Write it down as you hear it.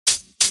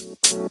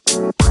What's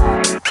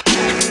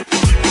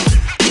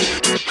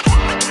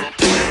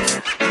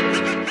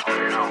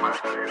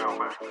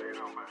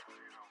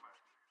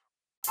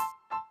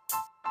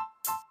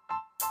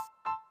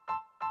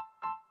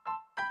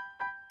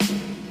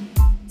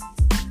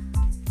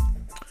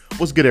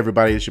good,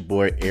 everybody? It's your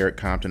boy Eric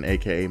Compton,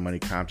 aka Money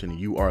Compton, and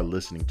you are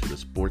listening to the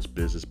Sports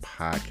Business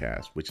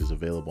Podcast, which is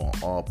available on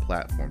all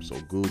platforms. So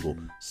Google,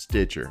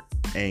 Stitcher,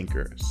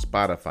 Anchor,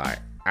 Spotify,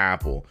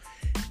 Apple.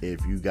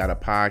 If you got a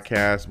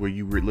podcast where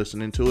you were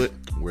listening to it,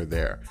 we're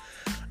there.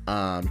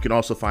 You can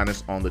also find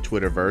us on the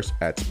Twitterverse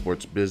at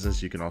Sports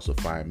Business. You can also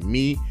find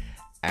me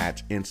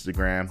at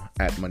Instagram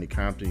at Money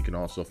Compton. You can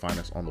also find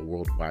us on the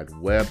World Wide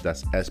Web.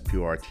 That's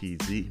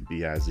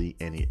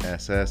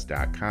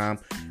sportzbiznes.com,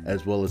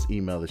 as well as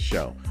email the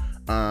show.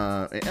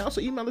 And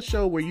also email the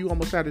show where you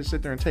almost had to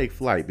sit there and take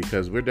flight,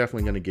 because we're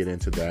definitely going to get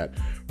into that.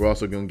 We're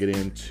also going to get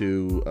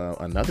into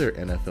another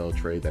NFL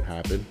trade that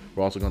happened.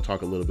 We're also going to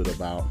talk a little bit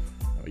about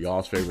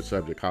y'all's favorite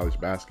subject, college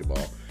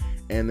basketball.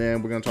 And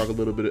then we're going to talk a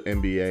little bit of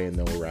NBA, and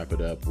then we'll wrap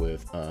it up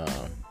with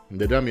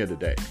the dummy of the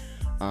day.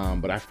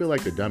 But I feel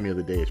like the dummy of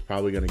the day is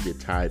probably going to get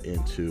tied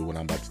into what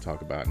I'm about to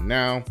talk about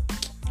now.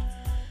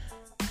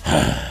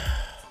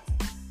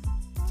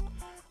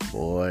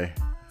 Boy,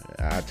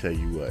 I tell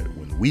you what,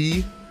 when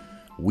we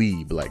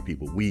black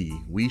people,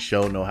 we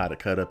sure know how to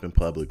cut up in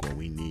public when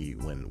we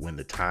need, when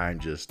the time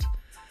just,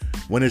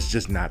 when it's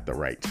just not the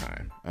right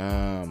time.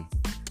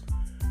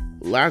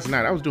 Last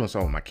night I was doing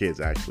something with my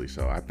kids, actually.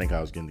 So I think I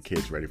was getting the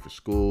kids ready for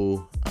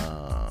school.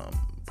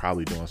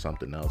 Probably doing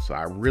something else. So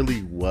I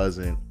really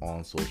wasn't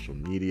on social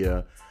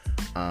media.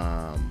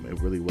 It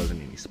really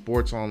wasn't any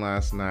sports on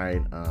last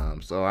night.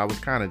 So I was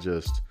kind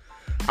of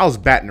I was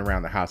batting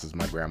around the house, as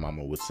my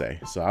grandmama would say.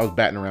 So I was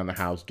batting around the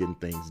house, getting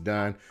things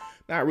done,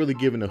 not really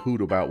giving a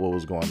hoot about what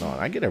was going on.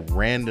 I get a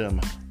random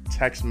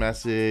text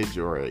message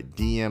or a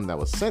DM that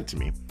was sent to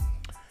me,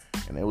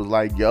 and it was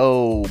like,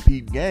 yo,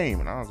 peep game.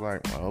 And I was like,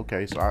 well,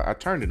 okay. So I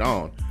turned it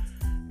on.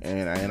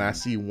 And I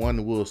see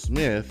one Will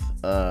Smith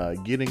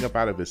getting up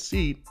out of his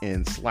seat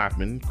and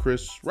slapping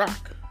Chris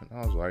Rock. And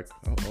I was like,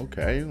 oh,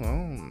 okay,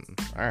 well,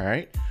 all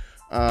right.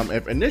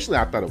 Initially,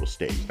 I thought it was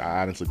staged.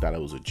 I honestly thought it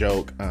was a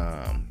joke.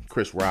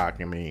 Chris Rock,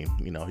 I mean,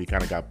 you know, he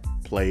kind of got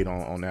played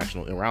on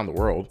national, around the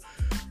world.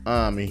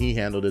 And he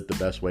handled it the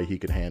best way he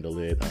could handle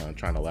it,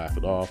 trying to laugh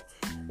it off.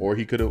 Or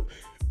he could have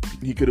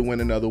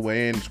went another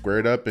way and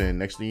squared up, and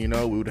next thing you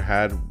know, we would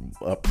have had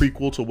a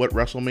prequel to what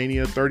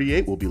WrestleMania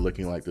 38 will be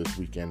looking like this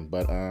weekend.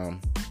 But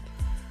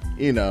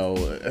you know,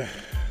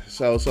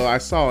 so I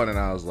saw it and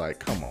I was like,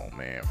 come on,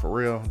 man, for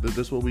real?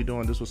 This what we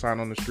doing? This was out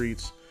on the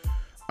streets?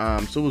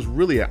 So it was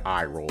really an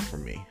eye roll for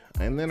me.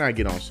 And then I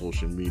get on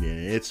social media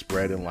and it's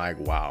spreading like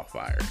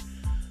wildfire.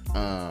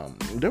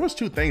 There was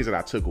two things that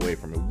I took away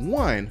from it.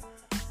 One,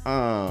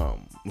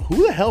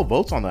 who the hell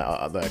votes on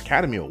the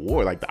Academy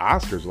Award, like the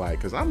Oscars? Like,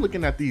 because I'm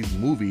looking at these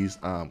movies.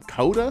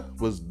 Coda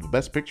was the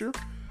best picture.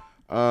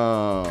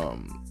 Will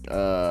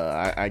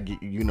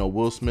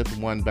Smith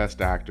won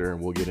Best Actor,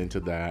 and we'll get into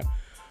that.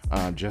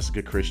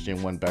 Jessica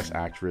Christian won Best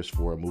Actress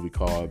for a movie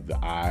called The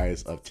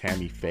Eyes of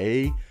Tammy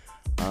Faye.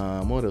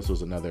 What else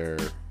was another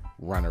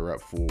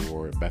runner-up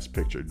for Best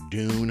Picture?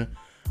 Dune,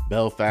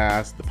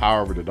 Belfast, The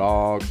Power of the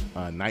Dog,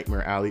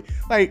 Nightmare Alley.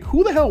 Like,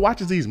 who the hell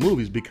watches these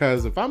movies?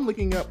 Because if I'm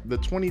looking up the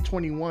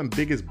 2021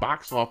 biggest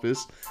box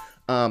office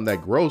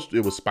that grossed,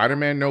 it was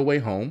Spider-Man No Way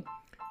Home,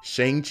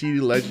 Shang-Chi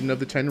The Legend of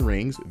the Ten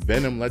Rings,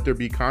 Venom Let There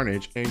Be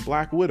Carnage, and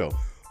Black Widow.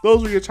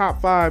 Those were your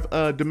top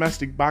 5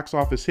 domestic box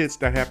office hits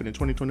that happened in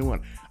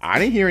 2021. I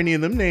didn't hear any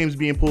of them names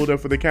being pulled up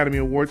for the Academy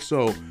Awards,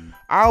 so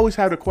I always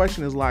have the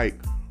question is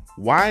like,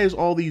 why is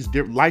all these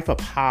Life of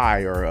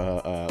Pi,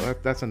 or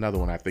that's another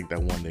one I think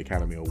that won the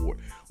Academy Award.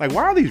 Like,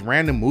 why are these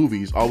random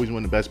movies always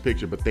win the Best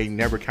Picture, but they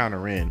never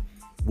counter in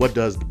what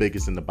does the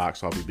biggest in the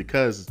box office?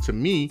 Because to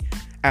me,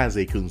 as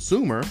a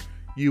consumer,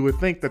 you would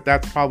think that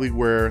that's probably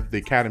where the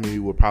Academy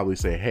would probably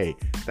say, hey,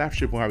 that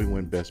should probably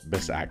win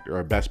Best Actor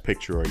or Best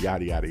Picture or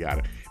yada, yada,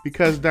 yada.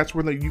 Because that's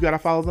where you got to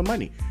follow the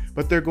money.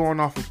 But they're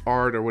going off of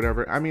art or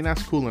whatever. I mean,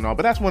 that's cool and all.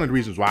 But that's one of the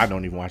reasons why I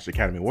don't even watch the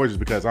Academy Awards, is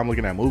because I'm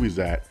looking at movies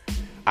that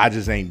I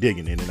just ain't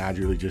digging it, and I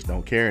really just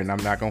don't care, and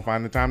I'm not going to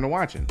find the time to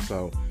watch it.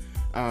 So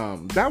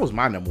that was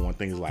my number one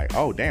thing, is like,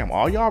 oh, damn,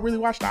 all y'all really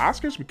watch the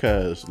Oscars?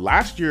 Because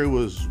last year it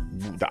was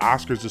the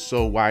Oscars are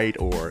so white,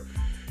 or,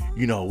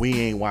 you know, we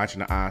ain't watching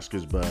the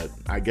Oscars, but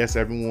I guess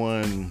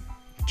everyone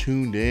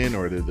tuned in,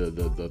 or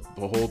the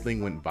whole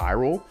thing went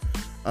viral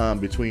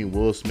between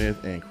Will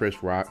Smith and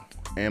Chris Rock.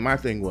 And my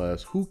thing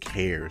was, who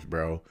cares,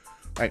 bro?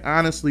 Like,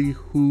 honestly,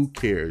 who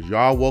cares?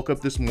 Y'all woke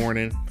up this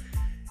morning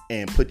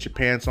and put your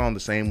pants on the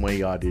same way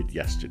y'all did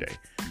yesterday.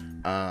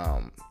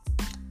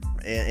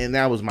 And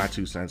that was my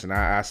 2 cents. And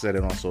I said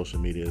it on social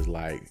media, is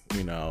like,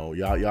 you know,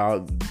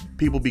 y'all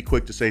people be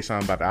quick to say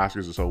something about the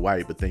Oscars are so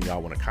white, but then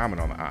y'all want to comment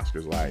on the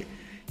Oscars. Like,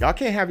 y'all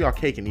can't have y'all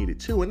cake and eat it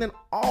too. And then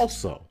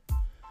also,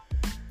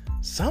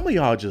 some of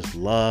y'all just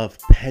love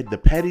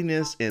the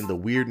pettiness and the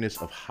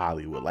weirdness of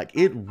Hollywood. Like,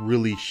 it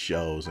really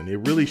shows, and it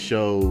really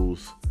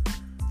shows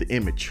the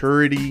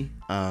immaturity,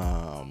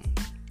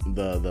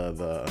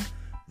 the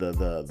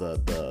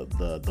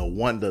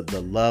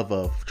love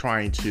of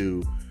trying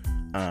to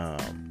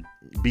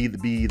be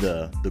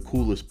the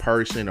coolest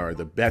person or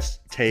the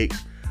best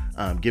takes,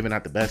 giving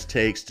out the best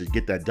takes to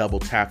get that double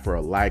tap for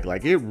a like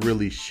it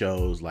really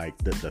shows like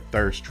the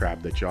thirst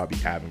trap that y'all be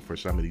having for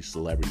some of these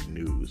celebrity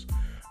news.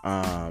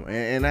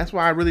 And that's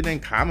why I really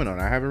didn't comment on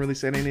it. I haven't really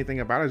said anything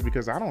about it, is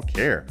because I don't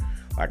care.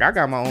 Like, I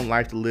got my own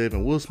life to live,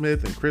 and Will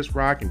Smith and Chris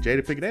Rock and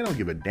Jada Pinkett, they don't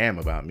give a damn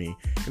about me,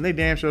 and they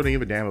damn sure don't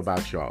give a damn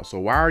about y'all. So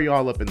why are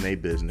y'all up in their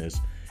business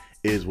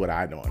is what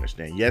I don't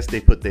understand. Yes,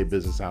 they put their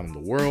business out in the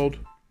world,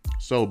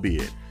 so be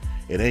it.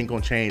 It ain't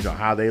gonna change on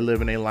how they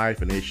live in their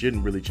life, and it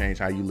shouldn't really change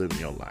how you live in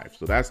your life.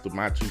 So that's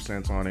my 2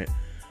 cents on it.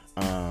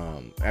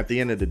 At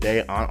the end of the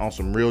day, on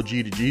some real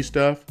G to G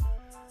stuff,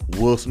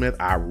 Will Smith,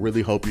 I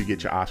really hope you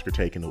get your Oscar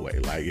taken away.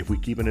 Like, if we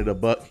keeping it a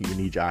buck, you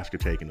need your Oscar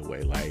taken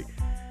away. Like,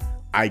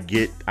 I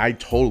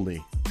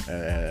totally,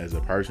 as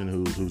a person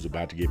who's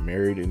about to get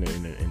married in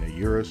a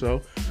year or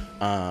so,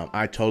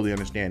 I totally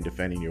understand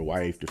defending your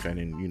wife,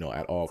 defending,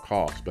 at all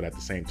costs. But at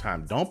the same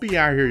time, don't be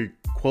out here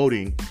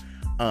quoting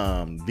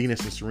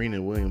Venus and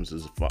Serena Williams'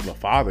 the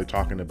father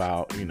talking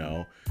about,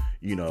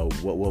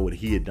 what would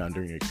he have done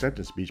during your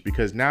acceptance speech?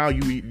 Because now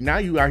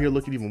you out here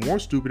looking even more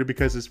stupider,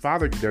 because his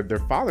father, their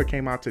father,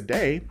 came out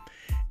today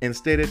and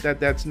stated that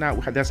that's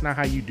not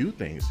how you do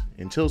things.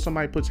 Until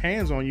somebody puts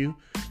hands on you,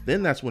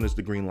 then that's when it's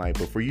the green light.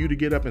 But for you to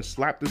get up and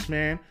slap this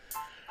man,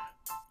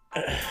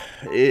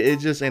 it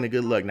just ain't a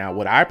good look. Now,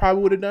 what I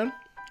probably would have done,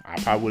 I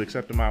probably would have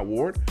accepted my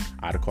award.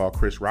 I'd have called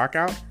Chris Rock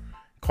out,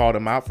 called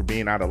him out for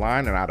being out of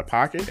line and out of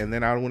pocket, and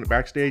then I went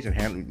backstage and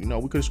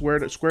we could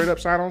have squared up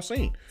side on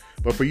scene.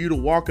 But for you to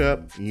walk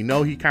up, he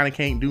kind of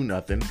can't do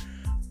nothing,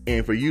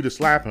 and for you to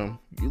slap him,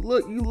 you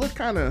look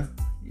kind of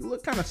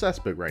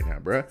suspect right now,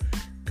 bruh.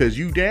 Because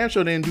you damn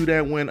sure didn't do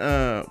that when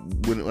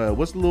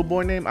what's the little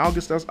boy name?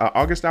 August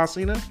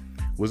Alsina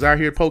was out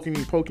here poking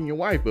your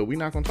wife. But we're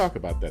not gonna talk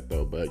about that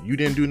though. But you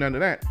didn't do none of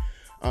that.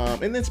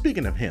 And then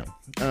speaking of him,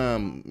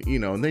 and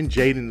then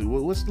Jaden,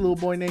 what's the little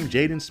boy name?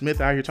 Jaden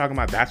Smith out here talking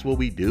about that's what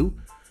we do.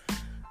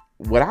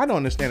 What I don't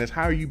understand is,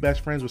 how are you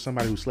best friends with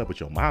somebody who slept with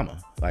your mama?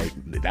 Like,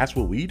 that's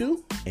what we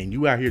do? And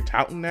you out here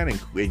touting that and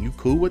you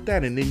cool with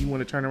that? And then you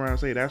want to turn around and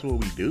say that's what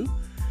we do?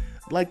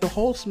 Like, the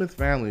whole Smith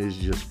family is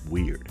just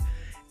weird.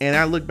 And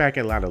I look back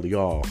at a lot of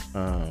y'all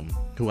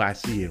who I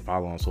see and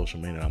follow on social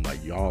media, and I'm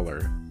like, y'all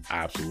are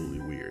absolutely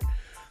weird.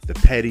 The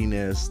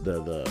pettiness,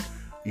 the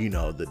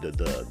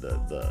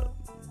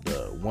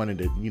wanting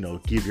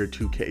to, give your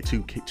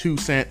 2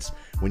 cents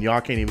when y'all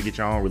can't even get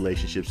your own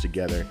relationships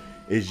together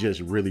is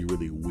just really,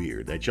 really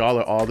weird. That y'all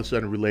are all of a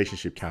sudden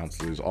relationship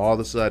counselors. All of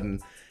a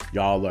sudden,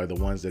 y'all are the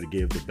ones that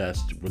give the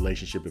best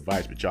relationship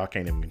advice, but y'all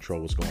can't even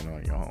control what's going on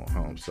in your own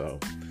home. So,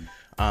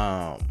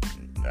 I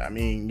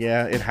mean,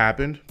 yeah, it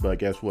happened, but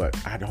guess what?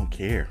 I don't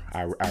care.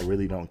 I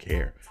really don't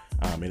care.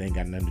 It ain't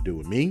got nothing to do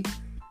with me,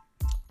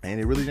 and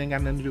it really ain't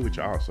got nothing to do with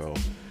y'all. So,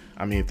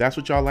 I mean, if that's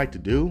what y'all like to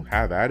do,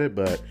 have at it.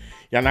 But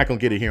y'all not gonna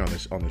get it here on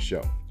the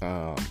show.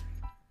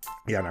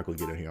 Y'all not gonna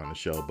get it here on the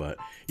show. But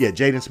yeah,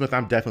 Jaden Smith,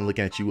 I'm definitely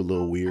looking at you a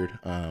little weird.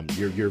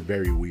 You're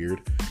very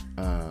weird.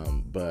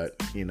 But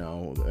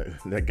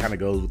that kind of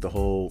goes with the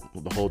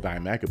whole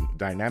dynamic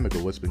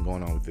of what's been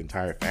going on with the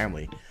entire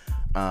family.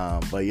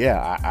 But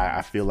yeah,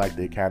 I feel like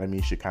the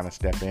Academy should kind of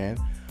step in.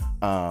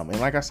 And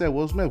like I said,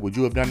 Will Smith, would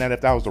you have done that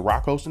if that was The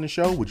Rock hosting the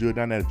show? Would you have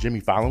done that if Jimmy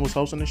Fallon was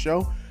hosting the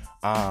show?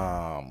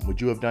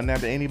 Would you have done that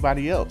to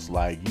anybody else?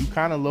 Like, you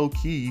kind of low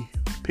key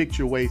picked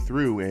your way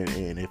through,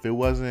 and if it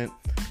wasn't,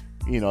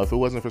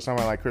 for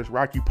somebody like Chris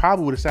Rock, you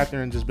probably would have sat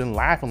there and just been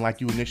laughing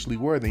like you initially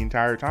were the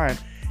entire time,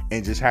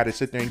 and just had to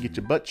sit there and get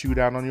your butt chewed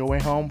out on your way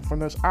home from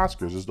those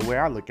Oscars, is the way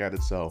I look at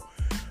it. So,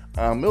 it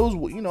was,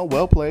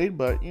 well played,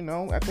 but, at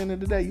the end of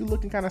the day, you're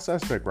looking kind of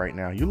suspect right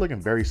now. You're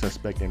looking very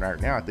suspect, and right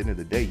now, at the end of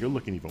the day, you're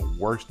looking even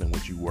worse than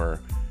what you were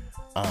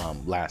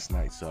last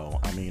night. So,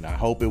 I mean, I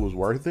hope it was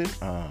worth it.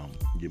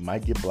 You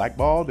might get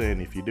blackballed,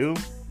 and if you do,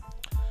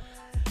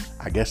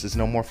 I guess it's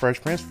no more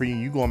Fresh Prince for you.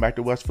 You going back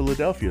to West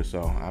Philadelphia.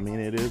 So, I mean,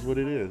 it is what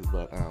it is.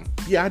 But,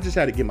 yeah, I just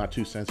had to get my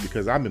 2 cents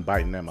because I've been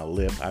biting at my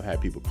lip. I've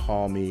had people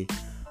call me,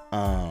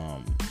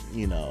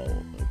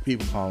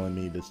 people calling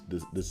me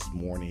this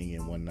morning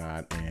and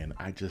whatnot, and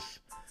I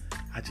just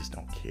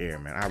don't care,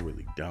 man. I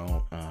really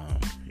don't.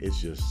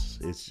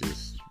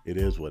 It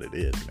is what it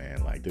is,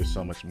 man. Like, there's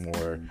so much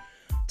more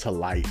to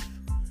life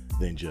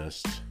than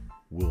just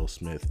Will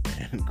Smith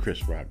and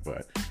Chris Rock.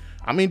 But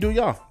I mean, do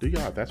y'all.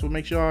 That's what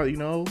makes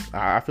y'all,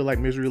 I feel like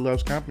misery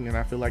loves company, and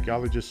I feel like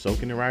y'all are just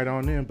soaking it right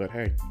on in. But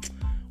hey,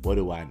 what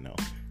do I know?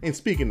 And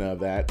speaking of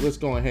that, let's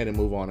go ahead and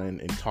move on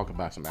and talk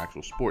about some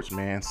actual sports,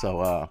 man.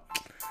 So,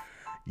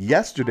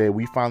 yesterday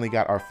we finally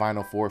got our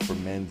Final Four for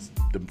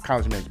the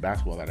college men's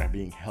basketball that are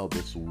being held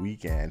this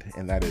weekend,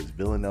 and that is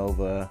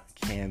Villanova,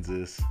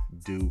 Kansas,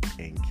 Duke,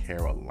 and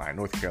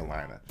North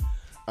Carolina.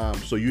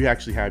 So you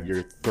actually have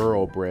your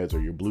thoroughbreds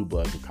or your blue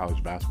bloods of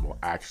college basketball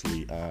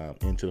actually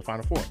into the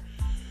Final Four,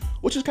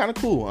 which is kind of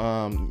cool.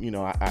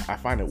 I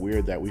find it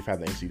weird that we've had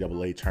the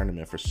NCAA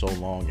tournament for so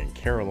long, and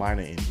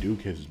Carolina and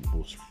Duke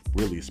was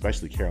really,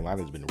 especially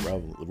Carolina, has been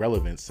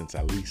relevant since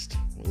at least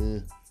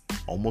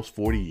almost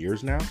 40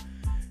 years now.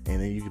 And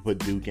then you can put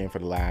Duke in for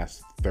the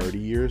last 30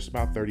 years,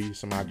 about 30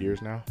 some odd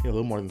years now, a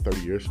little more than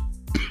 30 years.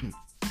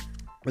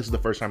 This is the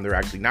first time they're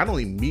actually not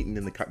only meeting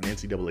in the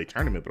NCAA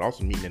tournament, but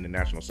also meeting in the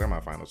national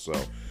semifinals. So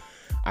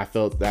I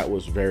felt that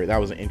was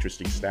an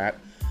interesting stat.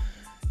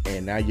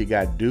 And now you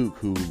got Duke,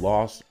 who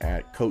lost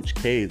at Coach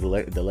K, the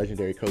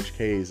legendary Coach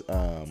K's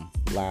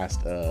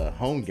last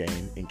home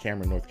game in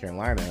Cameron, North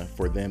Carolina,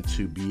 for them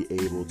to be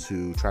able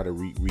to try to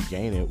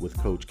regain it with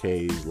Coach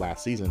K's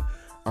last season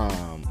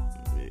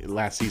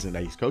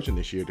that he's coaching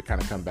this year, to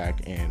kind of come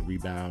back and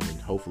rebound and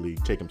hopefully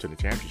take him to the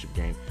championship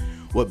game.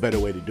 What better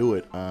way to do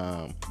it?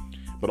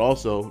 But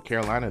also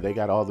Carolina, they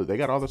got all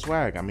the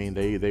swag. I mean,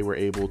 they were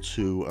able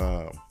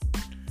to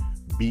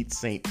beat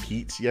St.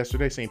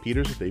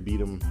 Peter's. They beat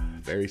them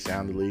very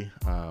soundly,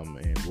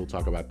 and we'll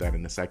talk about that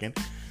in a second.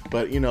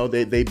 But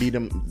they beat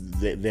them.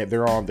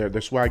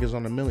 Their swag is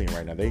on a million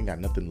right now. They ain't got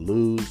nothing to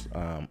lose.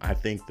 I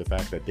think the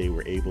fact that they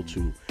were able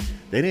to,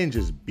 they didn't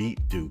just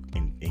beat Duke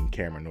in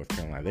Cameron, North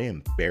Carolina. They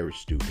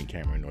embarrassed Duke in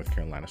Cameron, North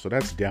Carolina. So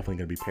that's definitely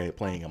going to be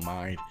playing a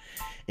mind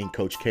in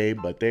Coach K.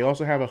 But they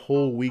also have a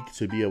whole week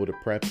to be able to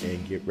prep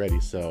and get ready.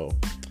 So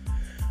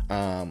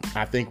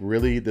I think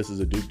really this is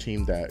a Duke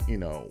team that,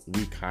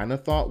 we kind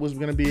of thought was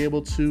going to be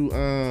able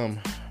to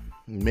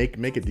make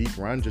a deep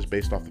run, just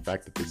based off the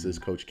fact that this is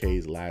Coach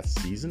K's last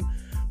season.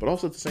 But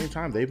also at the same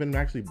time,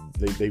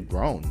 they've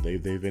grown.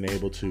 They've been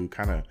able to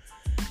kind of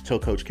tell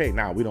Coach K,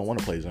 nah, we don't want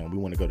to play zone. We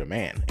want to go to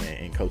man.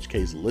 And Coach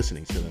K's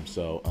listening to them.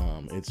 So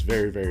it's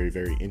very, very,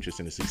 very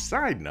interesting to see.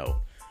 Side note,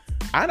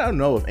 I don't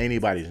know if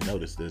anybody's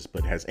noticed this,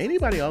 but has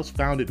anybody else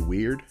found it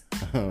weird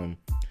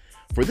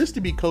for this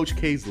to be Coach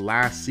K's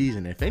last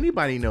season? If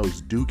anybody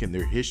knows Duke and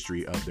their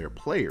history of their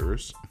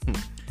players,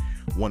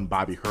 one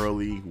Bobby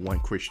Hurley, one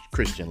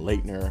Christian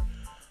Laettner,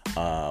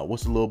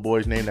 what's the little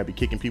boy's name that be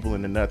kicking people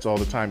in the nuts all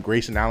the time?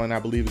 Grayson Allen, I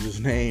believe is his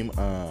name.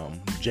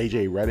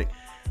 JJ Redick.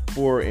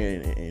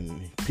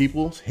 And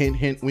people's hint,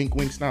 hint, wink,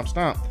 wink, stomp,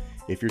 stomp.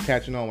 If you're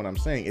catching on what I'm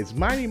saying, it's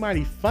mighty,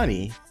 mighty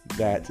funny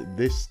that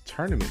this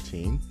tournament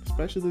team,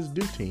 especially this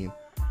Duke team,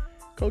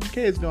 Coach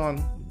K has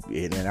gone,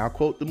 and I'll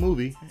quote the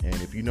movie, and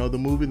if you know the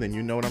movie, then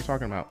you know what I'm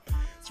talking about.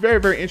 It's very,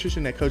 very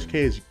interesting that Coach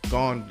K has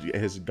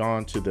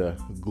gone to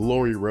the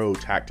Glory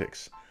Road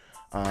tactics.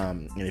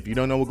 And if you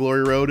don't know what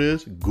Glory Road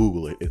is,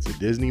 Google it. It's a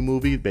Disney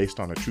movie based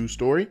on a true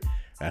story.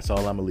 That's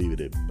all I'm gonna leave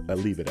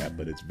it at.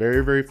 But it's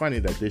very, very funny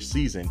that this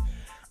season,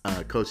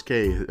 Coach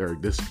K, or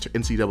this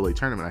NCAA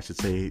tournament, I should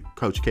say,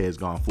 Coach K has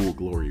gone full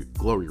Glory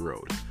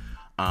Road.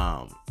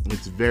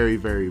 It's very,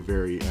 very,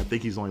 very, I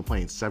think he's only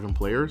playing 7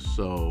 players.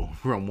 So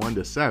from 1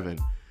 to 7,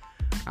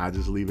 I'll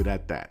just leave it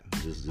at that.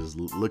 Just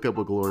look up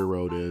what Glory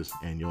Road is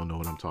and you'll know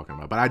what I'm talking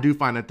about. But I do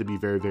find that to be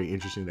very, very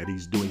interesting that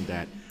he's doing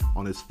that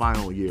on his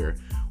final year,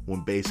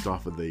 when based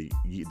off of the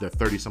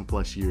 30-some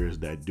plus years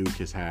that Duke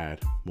has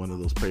had one of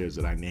those players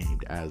that I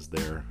named as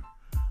their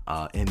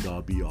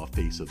end-all be-all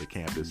face of the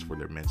campus for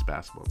their men's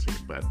basketball team.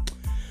 But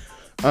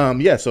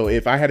so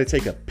if I had to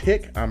take a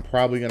pick, I'm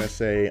probably going to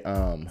say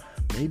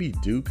maybe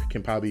Duke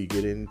can probably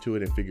get into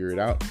it and figure it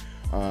out.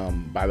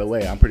 By the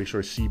way, I'm pretty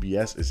sure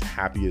CBS is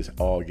happy as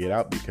all get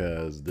out,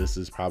 because this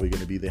is probably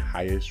going to be the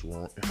highest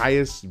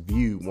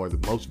viewed, or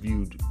the most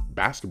viewed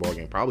basketball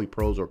game, probably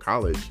pros or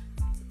college,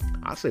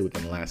 I'd say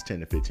within the last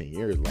 10 to 15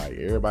 years. Like,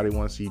 everybody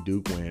wants to see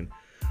Duke win,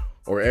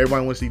 or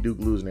everybody wants to see Duke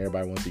lose, and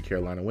everybody wants to see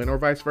Carolina win, or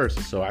vice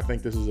versa. So I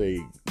think this is a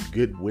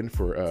good win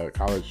for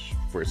college,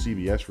 for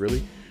CBS,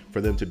 really,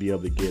 for them to be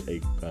able to get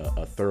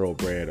a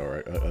thoroughbred or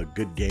a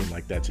good game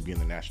like that to be in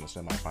the national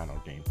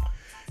semifinal game.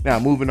 Now,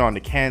 moving on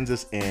to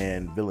Kansas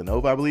and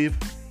Villanova, I believe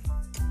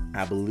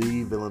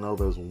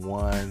Villanova has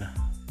won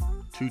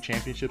 2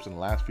 championships in the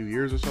last few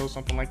years or so,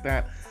 something like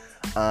that.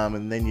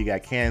 And then you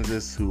got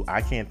Kansas, who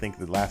I can't think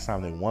the last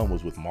time they won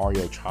was with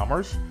Mario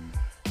Chalmers,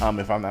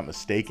 if I'm not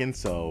mistaken.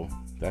 So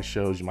that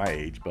shows you my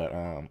age. But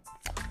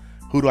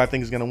who do I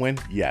think is going to win?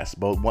 Yes,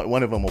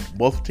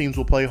 both teams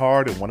will play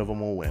hard, and one of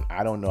them will win.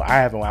 I don't know. I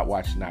haven't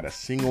watched not a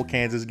single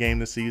Kansas game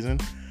this season.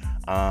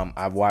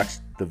 I've watched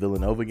the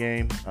Villanova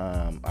game.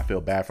 I feel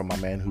bad for my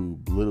man who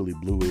literally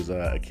blew his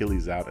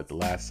Achilles out at the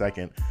last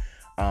second.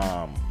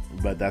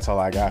 But that's all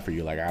I got for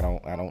you. Like, I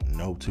don't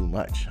know too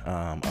much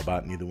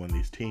about neither one of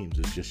these teams.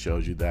 It just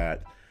shows you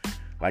that,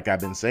 like I've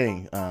been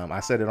saying, I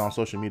said it on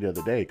social media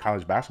the other day,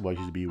 college basketball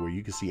used to be where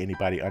you could see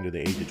anybody under the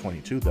age of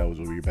 22 that was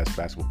one of your best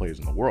basketball players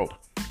in the world.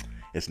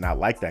 It's not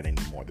like that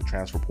anymore. The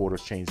transfer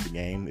portals changed the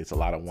game. It's a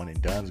lot of one and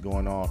dones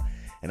going on.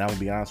 And I'm gonna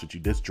be honest with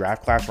you, this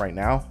draft class right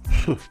now,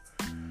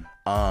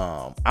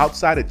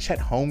 outside of Chet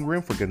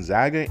Holmgren for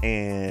Gonzaga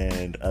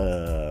and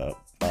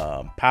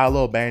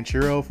Paolo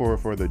Banchero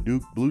for the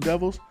Duke Blue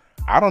Devils,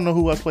 I don't know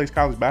who else plays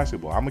college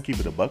basketball. I'm gonna keep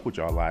it a buck with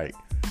y'all. Like,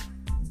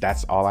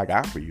 that's all I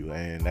got for you,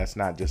 and that's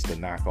not just a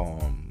knock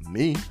on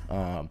me.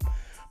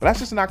 But that's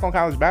just a knock on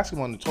college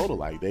basketball in the total.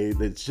 Like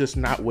it's just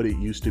not what it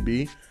used to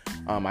be.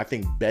 I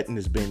think betting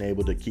has been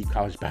able to keep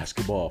college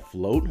basketball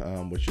afloat,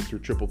 which is through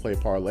triple play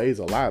parlays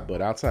a lot.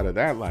 But outside of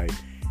that, like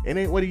it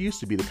ain't what it used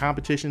to be. The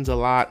competition's a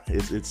lot.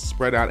 It's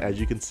spread out, as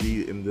you can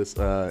see in this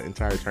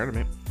entire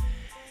tournament.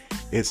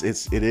 It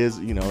is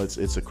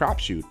it's a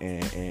crapshoot,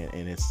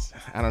 and it's,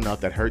 I don't know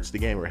if that hurts the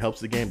game or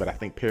helps the game, but I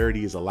think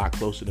parity is a lot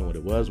closer than what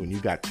it was when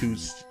you got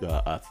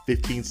a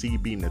 15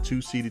 seed beating a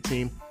 2-seeded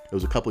team. It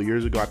was a couple of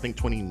years ago, I think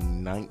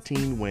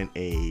 2019, when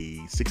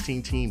a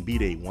 16 team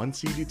beat a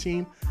 1-seeded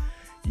team.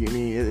 I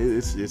mean,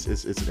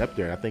 it's up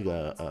there. I think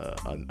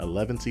an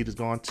 11 seed has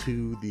gone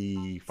to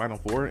the Final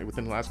Four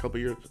within the last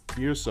couple of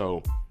years.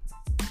 So,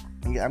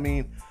 yeah, I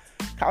mean,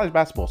 college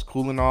basketball is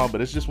cool and all,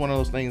 but it's just one of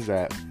those things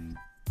that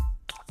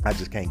I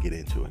just can't get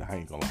into it. I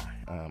ain't gonna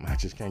lie. I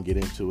just can't get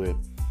into it.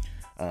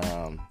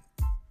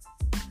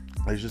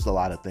 There's just a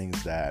lot of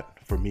things that,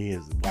 for me,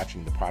 is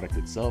watching the product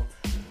itself.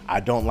 I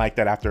don't like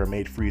that after a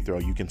made free throw,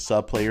 you can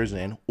sub players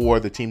in,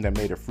 or the team that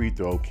made a free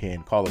throw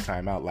can call a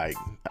timeout. Like,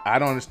 I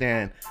don't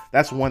understand.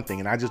 That's one thing,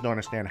 and I just don't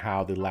understand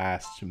how the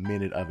last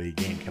minute of a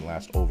game can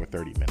last over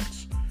 30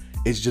 minutes.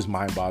 It's just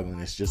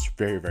mind-boggling. It's just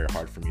very, very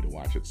hard for me to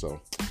watch it.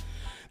 So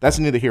that's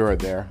neither here or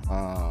there.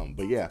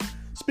 But yeah,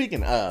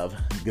 speaking of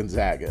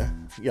Gonzaga,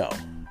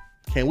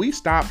 can we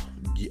stop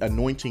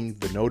anointing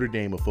the Notre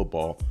Dame of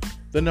football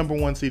the number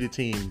 1 seeded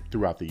team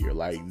throughout the year?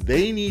 Like,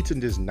 they need to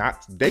just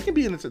not. They can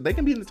be in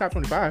the top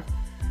 25,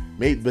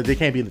 but they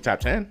can't be in the top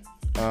 10.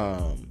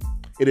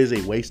 It is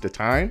a waste of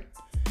time.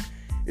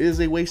 It is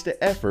a waste of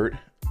effort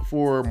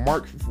for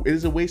Mark. It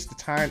is a waste of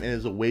time, and it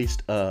is a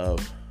waste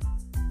of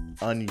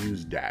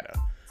unused data.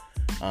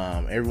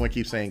 Everyone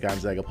keeps saying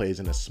Gonzaga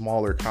plays in a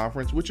smaller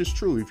conference, which is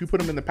true. If you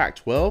put them in the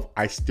Pac-12,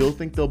 I still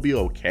think they'll be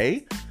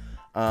okay.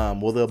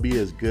 Will they be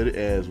as good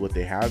as what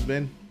they have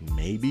been?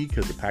 Maybe,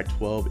 because the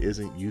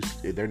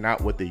Pac-12 they're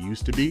not what they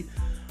used to be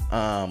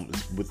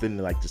within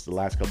like just the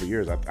last couple of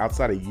years.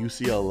 Outside of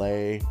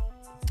UCLA,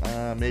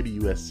 maybe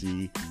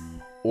USC,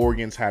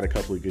 Oregon's had a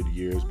couple of good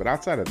years, but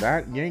outside of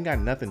that, you ain't got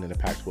nothing in the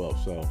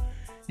Pac-12. So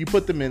you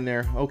put them in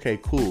there, okay,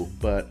 cool,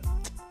 but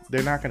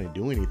they're not going to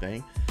do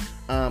anything.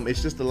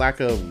 It's just the lack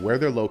of where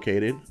they're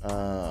located.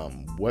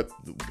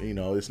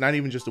 It's not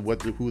even just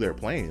who they're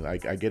playing.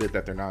 Like, I get it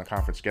that their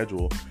non-conference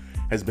schedule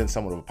has been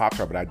somewhat of a pop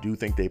star, but I do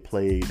think they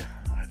played,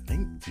 I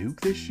think, Duke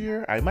this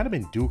year. It might have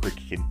been Duke or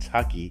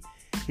Kentucky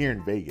here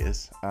in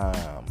Vegas,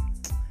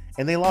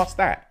 and they lost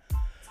that.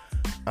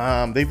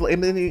 And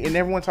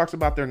everyone talks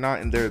about their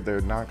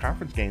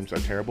non-conference games are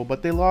terrible,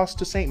 but they lost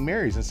to St.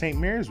 Mary's, and St.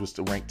 Mary's was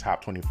still ranked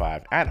top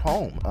 25 at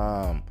home,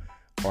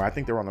 or I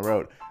think they were on the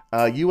road.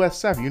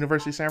 USF,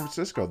 University of San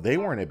Francisco, they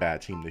weren't a bad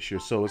team this year.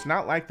 So it's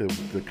not like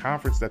the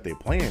conference that they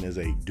play in is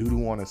a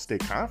doo-doo on a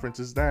stick conference.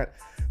 Is that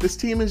this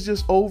team is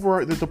just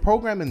the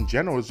program in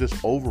general is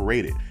just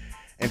overrated.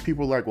 And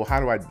people are like, well, how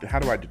do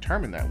I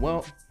determine that?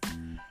 Well,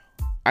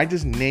 I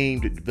just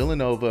named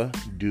Villanova,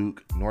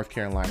 Duke, North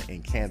Carolina,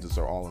 and Kansas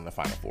are all in the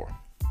Final Four.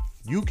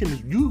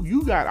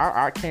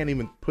 I can't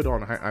even put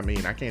on,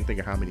 I can't think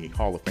of how many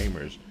Hall of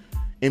Famers,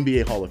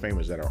 NBA Hall of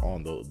Famers that are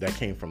on that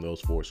came from those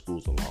 4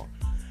 schools alone.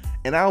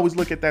 And I always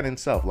look at that in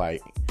self,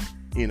 like,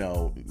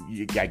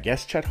 I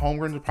guess Chet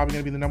Holmgren is probably going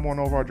to be the number 1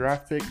 overall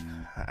draft pick.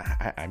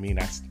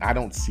 I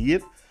don't see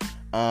it.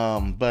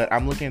 But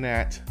I'm looking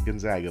at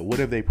Gonzaga. What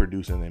have they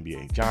produced in the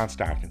NBA? John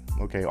Stockton,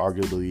 okay,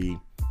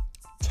 arguably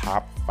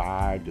top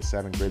 5 to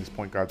 7 greatest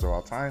point guards of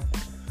all time.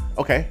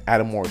 Okay,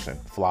 Adam Morrison,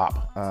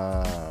 flop.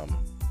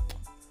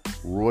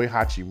 Roy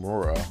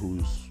Hachimura,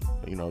 who's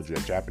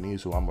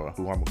Japanese, who I'm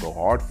gonna go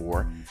hard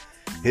for.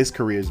 His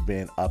career has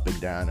been up and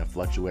down and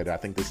fluctuated. I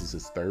think this is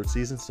his 3rd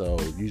season, so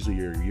usually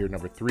your year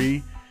number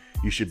 3,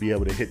 you should be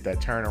able to hit that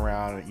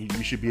turnaround.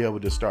 You should be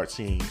able to start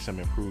seeing some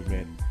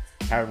improvement.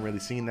 Haven't really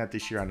seen that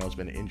this year. I know it's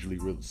been an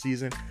injury-riddled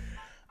season.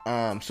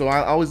 So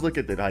I always look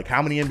at that, like,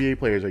 how many NBA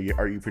players are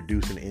you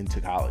producing into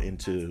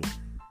college?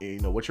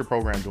 What's your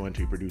program doing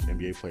to produce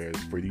NBA players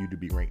for you to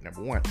be ranked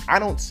number 1? I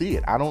don't see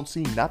it. I don't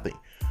see nothing.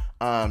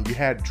 You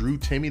had Drew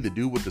Timme, the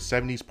dude with the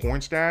 70s porn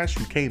stash,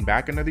 who came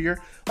back another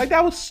year. Like,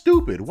 that was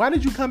stupid. Why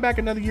did you come back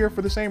another year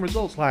for the same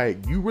results?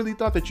 Like, you really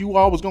thought that you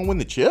all was going to win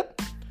the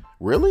chip?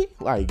 Really?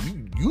 Like,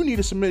 you need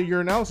to submit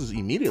your analysis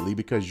immediately,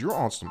 because you're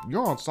on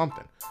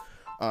something.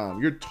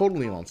 You're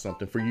totally on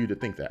something for you to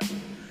think that.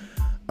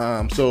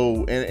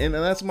 So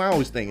that's my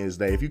always thing, is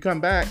that if you come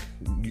back,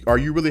 are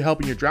you really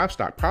helping your draft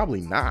stock?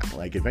 Probably not.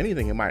 Like, if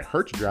anything, it might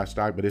hurt your draft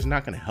stock, but it's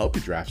not going to help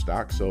your draft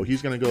stock. So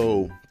he's going to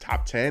go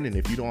top 10. And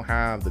if you don't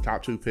have the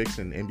top 2 picks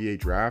in the NBA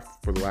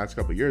draft for the last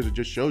couple of years, it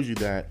just shows you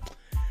that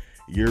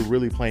you're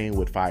really playing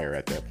with fire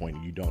at that point,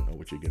 and you don't know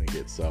what you're going to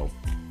get. So,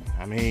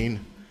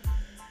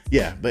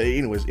 yeah. But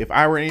anyways, if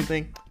I were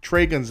anything,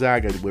 trade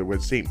Gonzaga with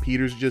what St.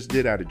 Peter's just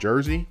did out of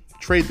Jersey.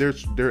 Trade their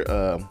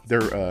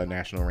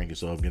national ranking.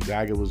 So if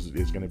Gonzaga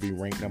is going to be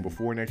ranked number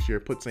 4 next year,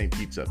 put St.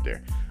 Peter's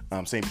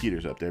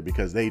up there,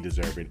 because they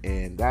deserve it.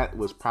 And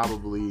that's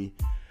probably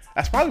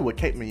what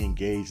kept me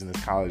engaged in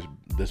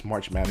this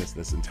March Madness,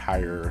 this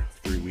entire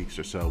 3 weeks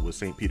or so, was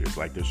St. Peter's.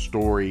 Like, their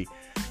story,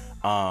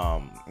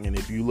 And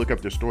if you look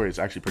up their story, it's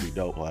actually pretty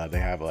dope. They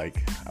have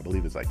like, I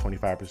believe it's like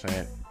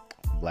 25%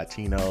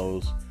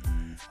 Latinos.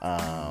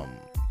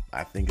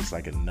 I think it's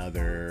like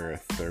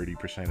another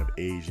 30% of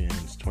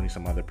Asians, 20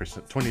 some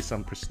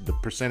the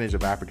percentage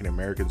of African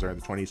Americans are in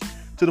the 20s,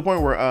 to the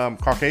point where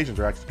Caucasians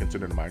are actually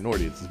considered a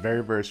minority. It's a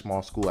very, very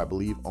small school. I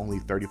believe only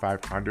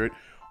 3,500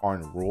 are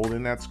enrolled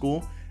in that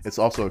school. It's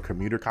also a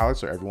commuter college,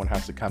 so everyone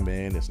has to come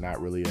in. It's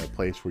not really a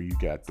place where you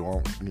get the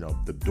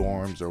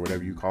dorms or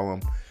whatever you call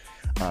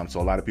them.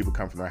 So a lot of people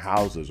come from their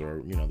houses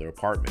or, their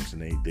apartments,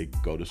 and they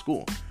go to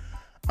school.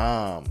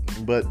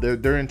 But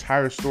their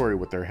entire story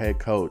with their head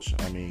coach,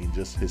 I mean,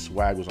 just his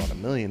swag was on a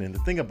million. And the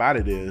thing about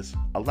it is,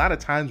 a lot of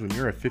times when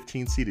you're a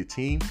 15-seeded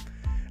team,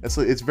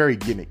 it's very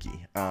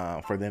gimmicky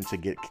for them to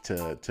get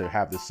to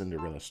have this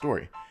Cinderella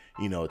story.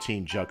 A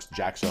team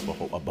jacks up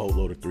a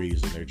boatload of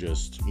threes, and they're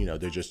just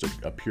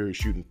a pure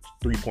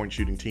three-point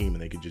shooting team,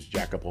 and they can just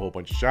jack up a whole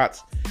bunch of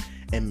shots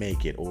and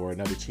make it. Or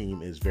another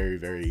team is very,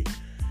 very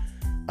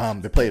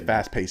they play a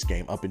fast-paced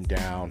game, up and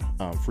down,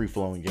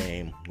 free-flowing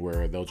game,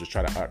 where they'll just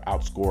try to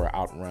outscore or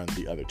outrun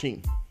the other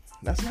team.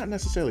 That's not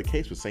necessarily the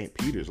case with St.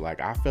 Peter's.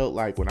 Like, I felt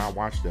like when I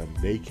watched them,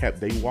 they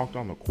walked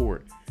on the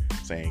court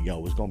saying,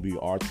 yo, it's going to be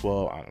our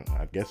 12,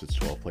 I guess it's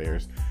 12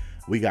 players.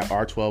 We got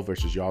our 12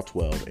 versus y'all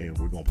 12, and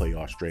we're going to play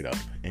y'all straight up.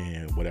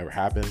 And whatever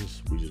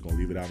happens, we're just going to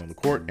leave it out on the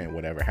court, and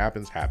whatever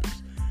happens,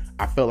 happens.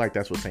 I felt like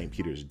that's what St.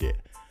 Peter's did.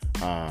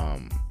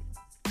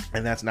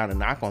 And that's not a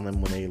knock on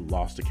them when they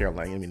lost to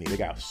Carolina. I mean, they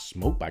got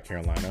smoked by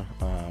Carolina.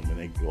 And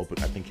I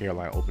think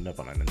Carolina opened up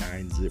on a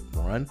 9-zip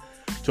run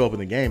to open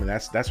the game, and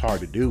that's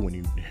hard to do when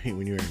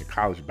you're in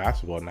college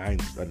basketball. A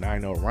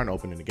 9-0 run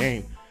opening the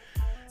game,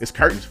 it's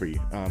curtains for you.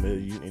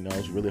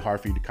 It's really hard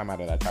for you to come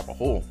out of that type of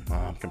hole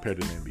compared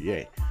to the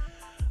NBA.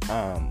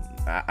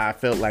 I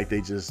felt like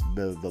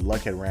the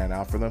luck had ran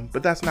out for them,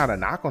 but that's not a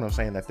knock on them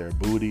saying that they're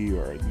booty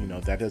or,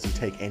 that doesn't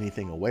take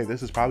anything away.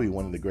 This is probably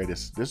one of the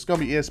greatest. This is going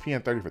to be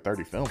ESPN 30 for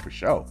 30 film for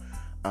sure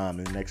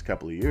in the next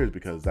couple of years,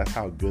 because that's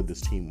how good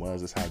this team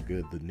was. That's how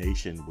good the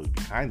nation was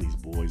behind these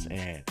boys.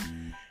 And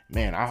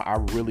man, I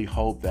really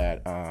hope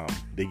that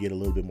they get a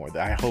little bit more.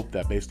 I hope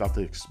that based off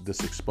this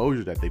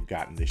exposure that they've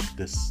gotten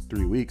this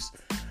 3 weeks,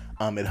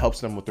 it helps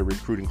them with the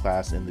recruiting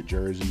class in the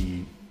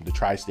Jersey, the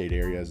tri-state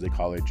area, as they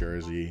call it,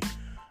 Jersey,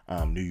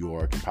 New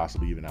York, and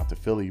possibly even out to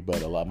Philly.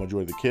 But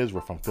majority of the kids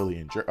were from Philly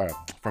and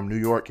from New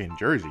York and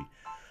Jersey.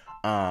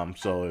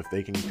 So if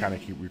they can kind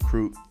of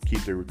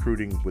keep their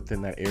recruiting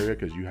within that area,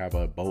 because you have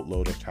a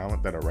boatload of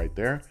talent that are right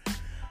there,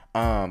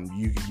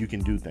 you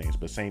can do things.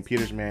 But St.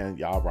 Peter's, man,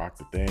 y'all rocked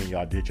the thing.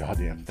 Y'all did y'all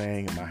damn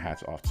thing, and my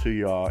hat's off to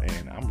y'all.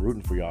 And I'm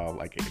rooting for y'all.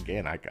 Like,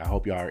 again, I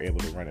hope y'all are able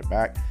to run it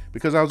back,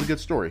 because that was a good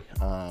story,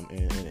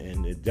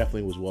 and it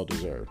definitely was well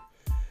deserved.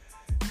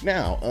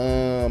 Now,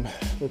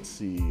 let's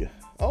see.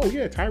 Oh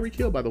yeah, Tyreek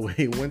Hill, by the way,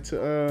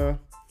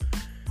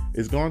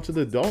 is gone to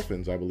the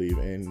Dolphins, I believe,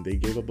 and they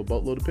gave up a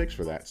boatload of picks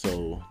for that.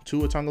 So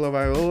Tua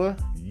Tagovailoa,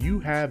 you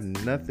have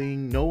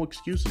no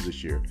excuses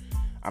this year.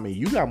 I mean,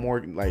 you got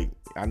more, like,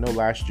 I know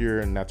last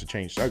year, and not to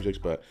change subjects,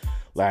 but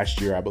last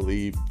year, I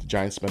believe the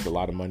Giants spent a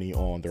lot of money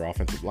on their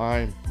offensive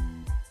line,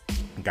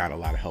 got a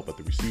lot of help at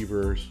the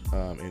receivers,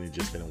 and it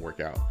just didn't work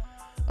out.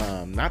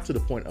 Not to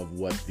the point of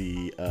what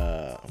the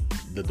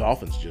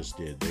Dolphins just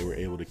did. They were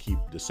able to keep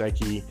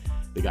Gesicki.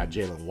 They got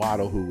Jalen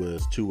Waddle, who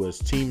was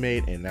Tua's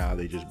teammate, and now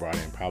they just brought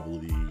in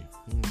probably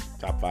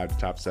top 5 to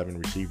top 7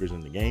 receivers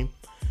in the game.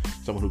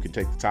 Someone who can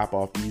take the top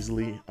off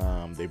easily.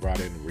 They brought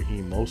in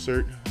Raheem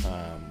Mostert,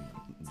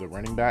 the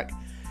running back,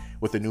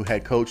 with the new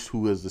head coach,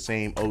 who is the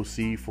same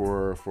OC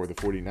for the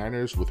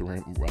 49ers with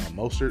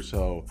Mostert.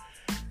 So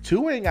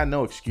Tua ain't got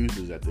no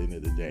excuses at the end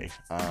of the day.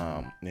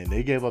 And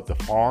they gave up the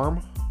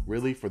farm,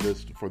 really, for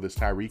this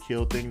Tyreek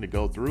Hill thing to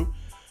go through.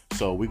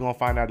 So we're going to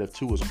find out if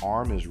Tua's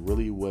arm is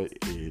really what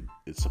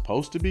it's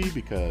supposed to be,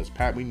 because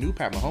we knew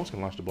Pat Mahomes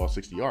can launch the ball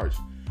 60 yards.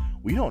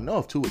 We don't know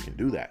if Tua can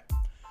do that.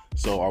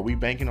 So are we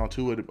banking on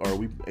Tua,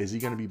 is he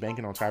going to be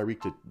banking on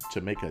Tyreek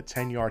to make a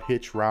 10-yard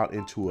hitch route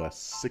into a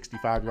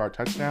 65-yard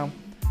touchdown?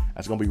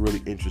 That's going to be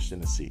really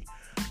interesting to see.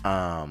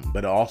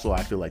 But also,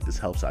 I feel like this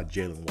helps out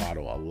Jalen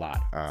Waddle a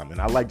lot. And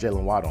I like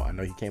Jalen Waddle. I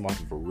know he came off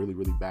of a really,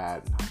 really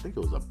bad, I think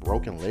it was a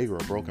broken leg or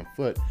a broken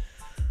foot,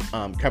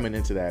 coming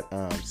into that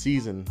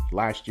season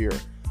last year.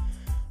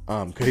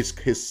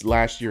 His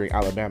last year in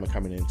Alabama,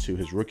 coming into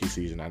his rookie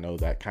season, I know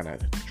that kind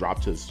of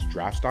dropped his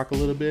draft stock a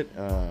little bit,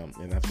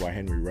 and that's why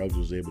Henry Ruggs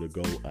was able to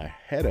go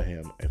ahead of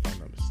him, if I'm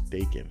not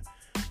mistaken.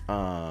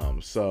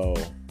 So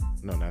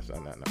no, that's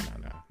not.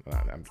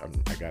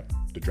 I got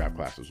the draft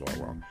classes all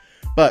wrong.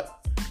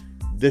 But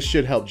this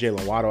should help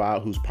Jalen Waddle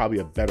out, who's probably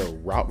a better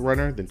route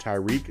runner than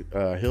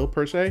Tyreek Hill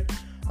per se.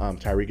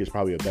 Tyreek is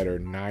probably a better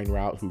 9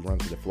 route who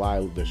runs the fly,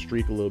 the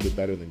streak a little bit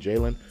better than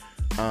Jalen.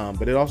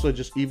 But it also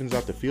just evens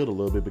out the field a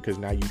little bit, because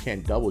now you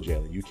can't double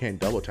Jalen. You can't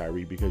double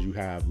Tyreek, because you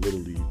have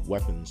literally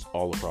weapons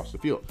all across the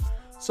field.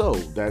 So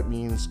that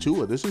means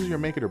Tua, this is your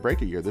make it or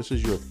break it year. This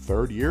is your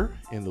 3rd year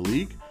in the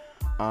league.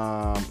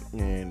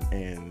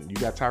 And you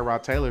got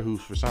Tyrod Taylor, who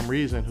for some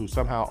reason, who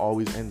somehow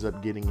always ends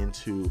up getting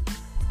into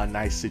a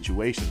nice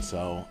situation.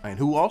 So, and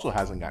who also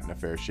hasn't gotten a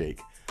fair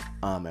shake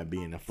at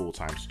being a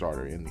full-time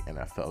starter in the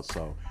NFL.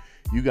 So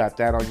you got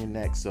that on your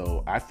neck.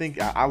 So I think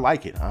I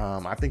like it.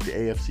 I think the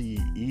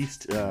AFC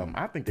East,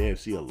 I think the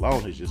AFC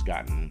alone has just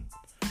gotten,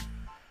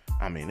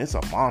 I mean, it's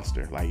a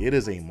monster. Like, it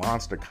is a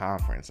monster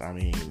conference. I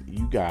mean,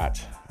 you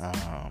got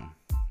the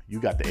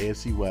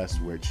AFC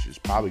West, which is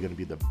probably going to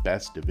be the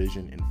best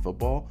division in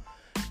football.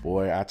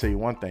 Boy, I tell you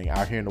one thing,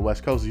 out here in the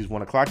West Coast, these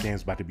 1 o'clock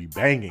games about to be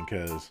banging,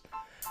 because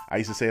I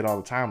used to say it all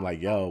the time,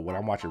 like, yo, when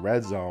I'm watching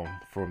Red Zone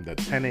from the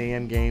 10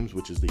 a.m. games,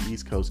 which is the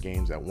East Coast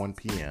games at 1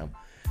 p.m.,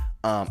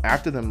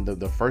 after them,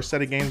 the first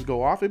set of games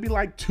go off, it'd be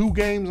like 2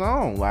 games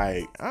on.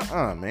 Like,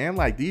 man,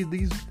 like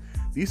these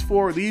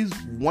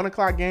 1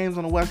 o'clock games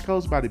on the West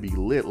Coast about to be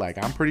lit.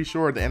 Like, I'm pretty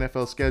sure the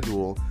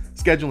NFL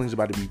scheduling is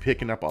about to be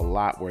picking up a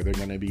lot, where they're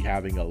going to be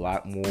having a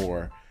lot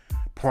more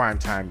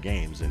primetime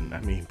games. And I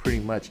mean, pretty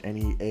much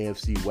any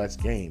AFC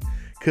West game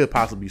could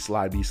possibly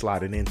be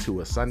sliding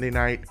into a Sunday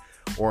night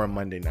or a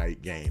Monday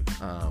night game.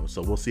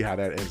 So we'll see how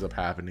that ends up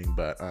happening.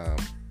 But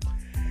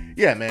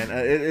yeah, man,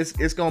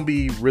 it's going to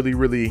be really,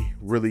 really,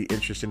 really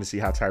interesting to see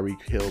how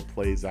Tyreek Hill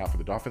plays out for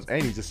the Dolphins.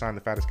 And he just signed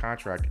the fattest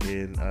contract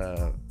in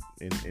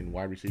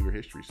wide receiver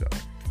history. So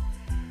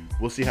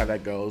we'll see how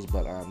that goes.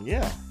 But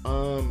yeah,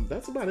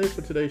 that's about it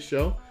for today's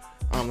show.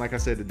 Like I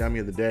said, the dummy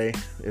of the day,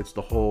 it's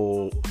the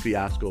whole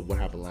fiasco of what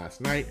happened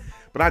last night.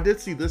 But I did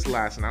see this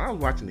last night. I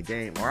was watching the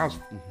game, or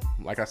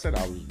like I said,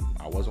 I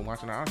wasn't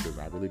watching the Oscars.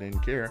 I really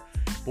didn't care.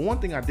 But one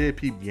thing I did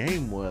peep the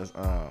game was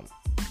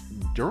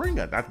during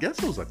I guess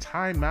it was a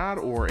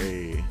timeout or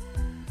a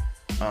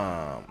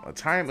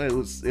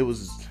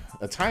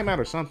timeout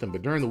or something.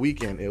 But during the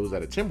weekend, it was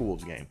at a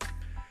Timberwolves game.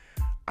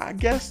 I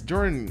guess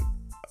during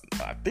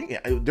a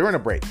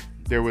break,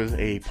 there was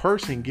a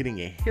person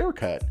getting a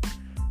haircut.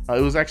 It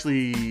was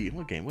actually,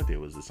 what day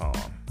was this on? I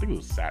think it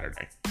was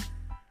Saturday.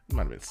 It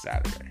might have been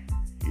Saturday.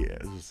 Yeah,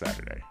 it was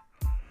Saturday.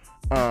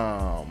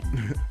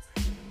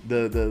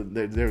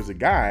 There was a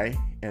guy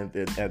at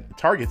the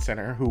Target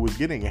Center who was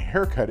getting a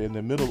haircut in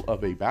the middle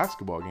of a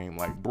basketball game.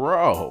 Like,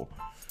 bro,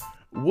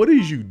 what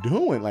is you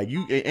doing? Like,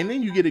 and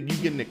then you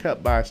getting it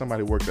cut by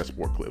somebody who works at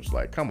Sport Clips.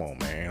 Like, come on,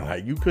 man.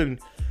 Like, you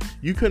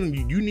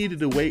needed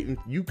to wait, and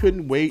you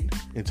couldn't wait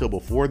until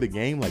before the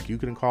game. Like, you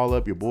couldn't call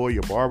up your boy,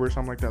 your barber, or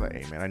something like that. Like,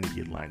 hey, man, I need to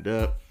get lined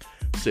up,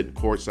 sitting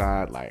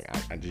courtside. Like,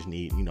 I just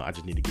need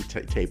to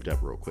get taped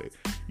up real quick.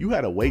 You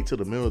had to wait till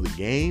the middle of the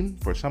game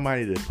for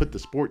somebody to put the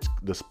Sport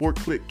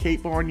Clip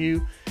cape on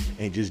you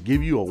and just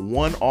give you a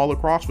one all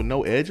across with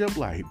no edge up.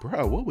 Like,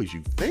 bro, what was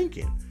you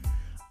thinking?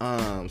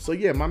 So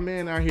yeah, my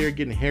man out here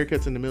getting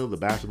haircuts in the middle of the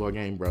basketball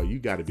game, bro, you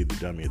got to be the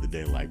dummy of the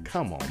day. Like,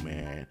 come on,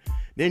 man.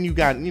 Then you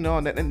got,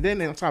 and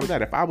then on top of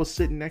that, if I was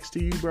sitting next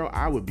to you, bro,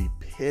 I would be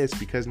pissed,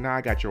 because now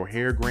I got your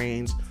hair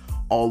grains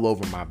all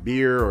over my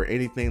beer or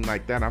anything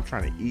like that. I'm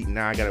trying to eat, and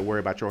now I got to worry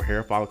about your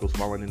hair follicles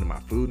falling into my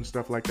food and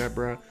stuff like that,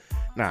 bro.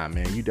 Nah,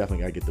 man, you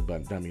definitely got to get the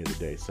dummy of the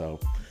day. So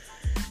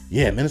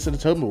yeah, Minnesota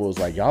Timberwolves,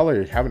 like, y'all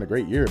are having a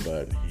great year,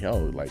 but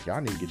like,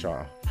 y'all need to get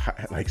y'all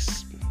like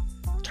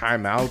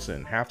timeouts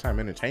and halftime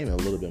entertainment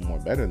a little bit more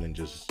better than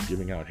just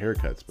giving out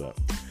haircuts. But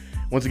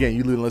once again,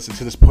 you listen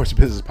to the Sports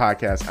Business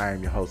Podcast. I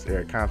am your host,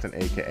 Eric Compton,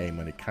 aka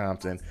Money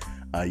Compton.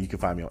 You can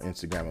find me on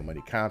Instagram at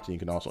Money Compton. You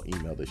can also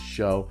email the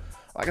show.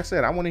 Like I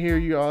said, I want to hear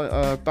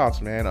your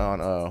thoughts, man, on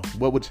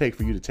what would it take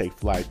for you to take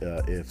flight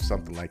if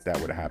something like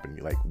that were to happen.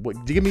 Like,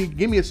 give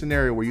me a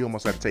scenario where you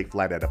almost had to take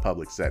flight at a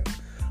public setting.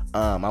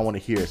 I want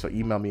to hear it. So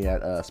email me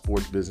at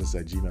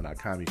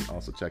sportsbusiness@gmail.com. You can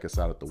also check us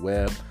out at the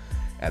web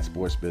at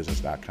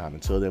sportsbusiness.com.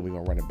 Until then, we're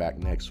going to run it back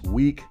next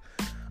week.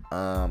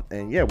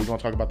 And yeah, we're going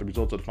to talk about the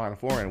results of the Final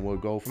Four, and we'll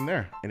go from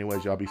there.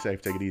 Anyways, y'all be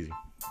safe. Take it easy.